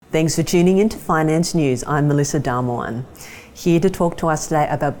Thanks for tuning in to Finance News. I'm Melissa Darmoine. Here to talk to us today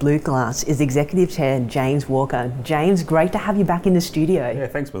about BluGlass is Executive Chair James Walker. James, great to have you back in the studio. Yeah,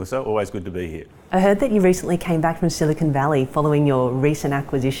 thanks Melissa, always good to be here. I heard that you recently came back from Silicon Valley following your recent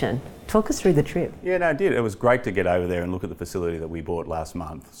acquisition. Talk us through the trip. Yeah, no, I did. It was great to get over there and look at the facility that we bought last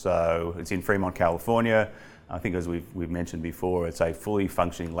month. So it's in Fremont, California. I think as we've mentioned before, it's a fully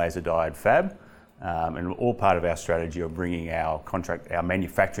functioning laser-dyed fab. And all part of our strategy of bringing our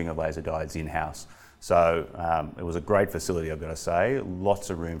manufacturing of laser diodes in-house. So it was a great facility, I've got to say.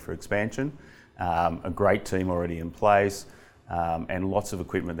 Lots of room for expansion, a great team already in place, and lots of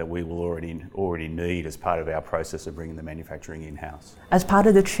equipment that we will already need as part of our process of bringing the manufacturing in-house. As part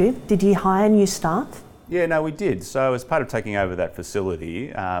of the trip, did you hire new staff? Yeah, no, we did. So as part of taking over that facility,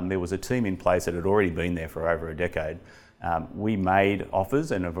 there was a team in place that had already been there for over a decade. We made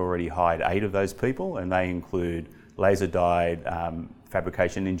offers and have already hired 8 of those people, and they include laser dyed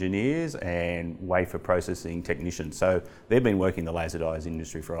fabrication engineers and wafer processing technicians. So they've been working in the laser dyes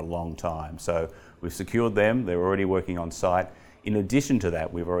industry for a long time. So we've secured them, they're already working on site. In addition to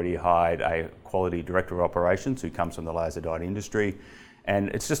that, we've already hired a quality director of operations who comes from the laser dyed industry. And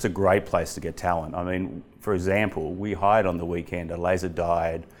it's just a great place to get talent. I mean, for example, we hired on the weekend a laser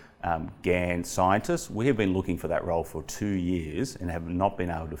dyed GaN scientist. We have been looking for that role for 2 years and have not been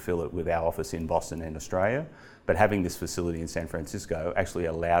able to fill it with our office in Boston and Australia. But having this facility in San Francisco actually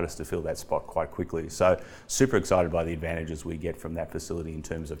allowed us to fill that spot quite quickly. So super excited by the advantages we get from that facility in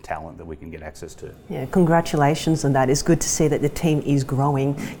terms of talent that we can get access to. Yeah, congratulations on that. It's good to see that the team is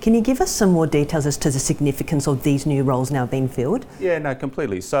growing. Can you give us some more details as to the significance of these new roles now being filled? Yeah, no,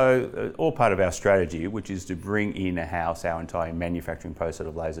 completely. So all part of our strategy, which is to bring in-house our entire manufacturing process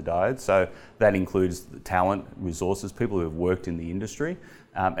of laser diodes. So that includes the talent, resources, people who have worked in the industry,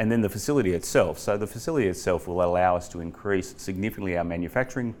 and then the facility itself. So the facility itself will allow us to increase significantly our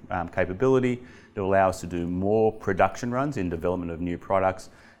manufacturing capability. It will allow us to do more production runs in development of new products.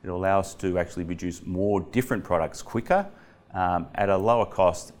 It will allow us to actually produce more different products quicker at a lower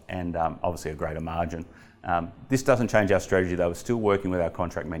cost and obviously a greater margin. This doesn't change our strategy though. We're still working with our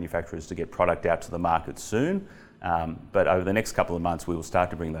contract manufacturers to get product out to the market soon. But over the next couple of months, we will start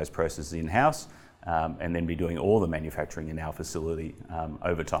to bring those processes in-house and then be doing all the manufacturing in our facility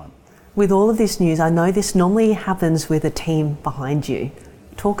over time. With all of this news, I know this normally happens with a team behind you.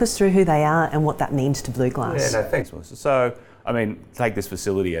 Talk us through who they are and what that means to BluGlass. Yeah, no, thanks, Melissa. So, I mean, take this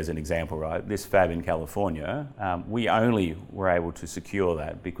facility as an example, right? This fab in California, we only were able to secure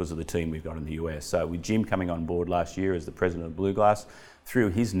that because of the team we've got in the US. So with Jim coming on board last year as the president of BluGlass, through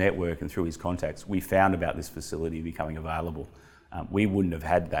his network and through his contacts, we found about this facility becoming available. We wouldn't have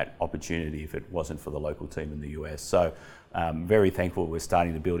had that opportunity if it wasn't for the local team in the US. So very thankful we're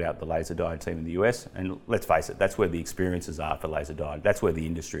starting to build out the laser dyed team in the US. And let's face it, that's where the experiences are for laser dyed. That's where the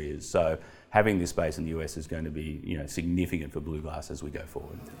industry is. So having this base in the US is going to be, significant for BluGlass as we go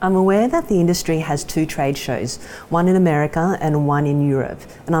forward. I'm aware that the industry has 2 trade shows, one in America and one in Europe.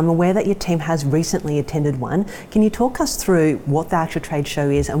 And I'm aware that your team has recently attended one. Can you talk us through what the actual trade show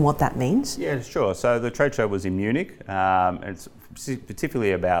is and what that means? Yeah, sure. So the trade show was in Munich. It's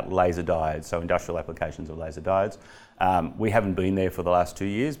particularly about laser diodes, so industrial applications of laser diodes. We haven't been there for the last 2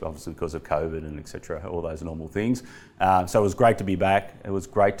 years, but obviously because of COVID and etc., all those normal things. So it was great to be back. It was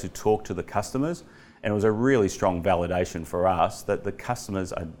great to talk to the customers, and it was a really strong validation for us that the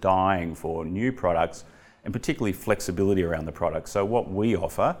customers are dying for new products and particularly flexibility around the product. So what we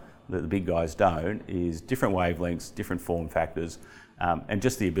offer that the big guys don't is different wavelengths, different form factors, and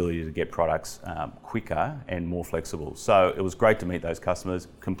just the ability to get products quicker and more flexible. So it was great to meet those customers,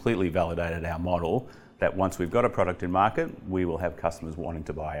 completely validated our model that once we've got a product in market, we will have customers wanting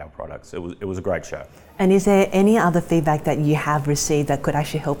to buy our products. It was a great show. And is there any other feedback that you have received that could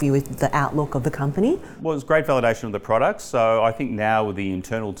actually help you with the outlook of the company? Well, it was great validation of the products. So I think now with the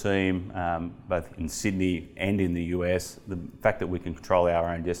internal team, both in Sydney and in the US, the fact that we can control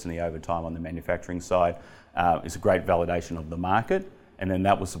our own destiny over time on the manufacturing side is a great validation of the market. And then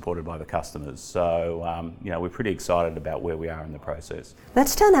that was supported by the customers. So, we're pretty excited about where we are in the process.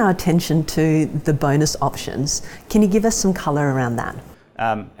 Let's turn our attention to the bonus options. Can you give us some colour around that?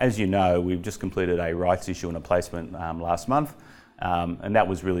 As you know, we've just completed a rights issue and a placement last month. And that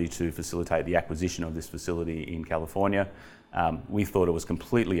was really to facilitate the acquisition of this facility in California. We thought it was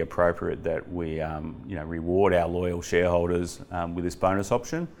completely appropriate that we, reward our loyal shareholders with this bonus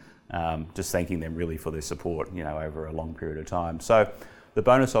option. Just thanking them really for their support, over a long period of time. So the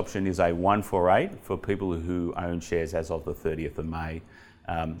bonus option is a 1-for-8 for people who own shares as of the 30th of May.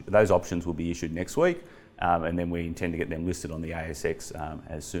 Those options will be issued next week, and then we intend to get them listed on the ASX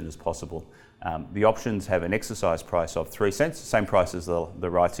as soon as possible. The options have an exercise price of 3 cents, same price as the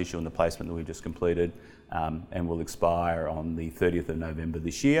rights issue and the placement that we just completed, and will expire on the 30th of November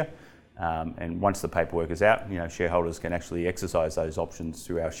this year. And once the paperwork is out, shareholders can actually exercise those options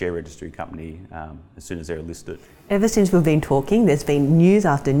through our share registry company as soon as they're listed. Ever since we've been talking, there's been news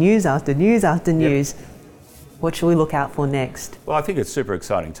after news after news after news. Yep. What should we look out for next? Well, I think it's a super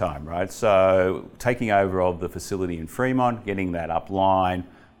exciting time, right? So taking over of the facility in Fremont, getting that up line,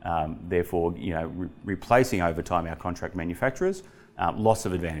 therefore, replacing over time our contract manufacturers. Lots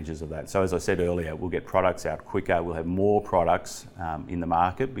of advantages of that. So as I said earlier, we'll get products out quicker, we'll have more products in the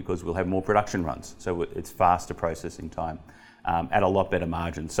market because we'll have more production runs. So it's faster processing time at a lot better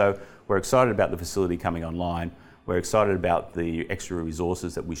margin. So we're excited about the facility coming online. We're excited about the extra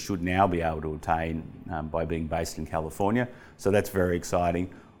resources that we should now be able to obtain by being based in California. So that's very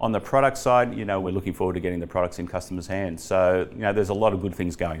exciting. On the product side, we're looking forward to getting the products in customers' hands. So, there's a lot of good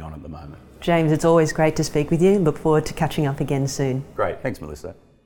things going on at the moment. James, it's always great to speak with you. Look forward to catching up again soon. Great. Thanks, Melissa.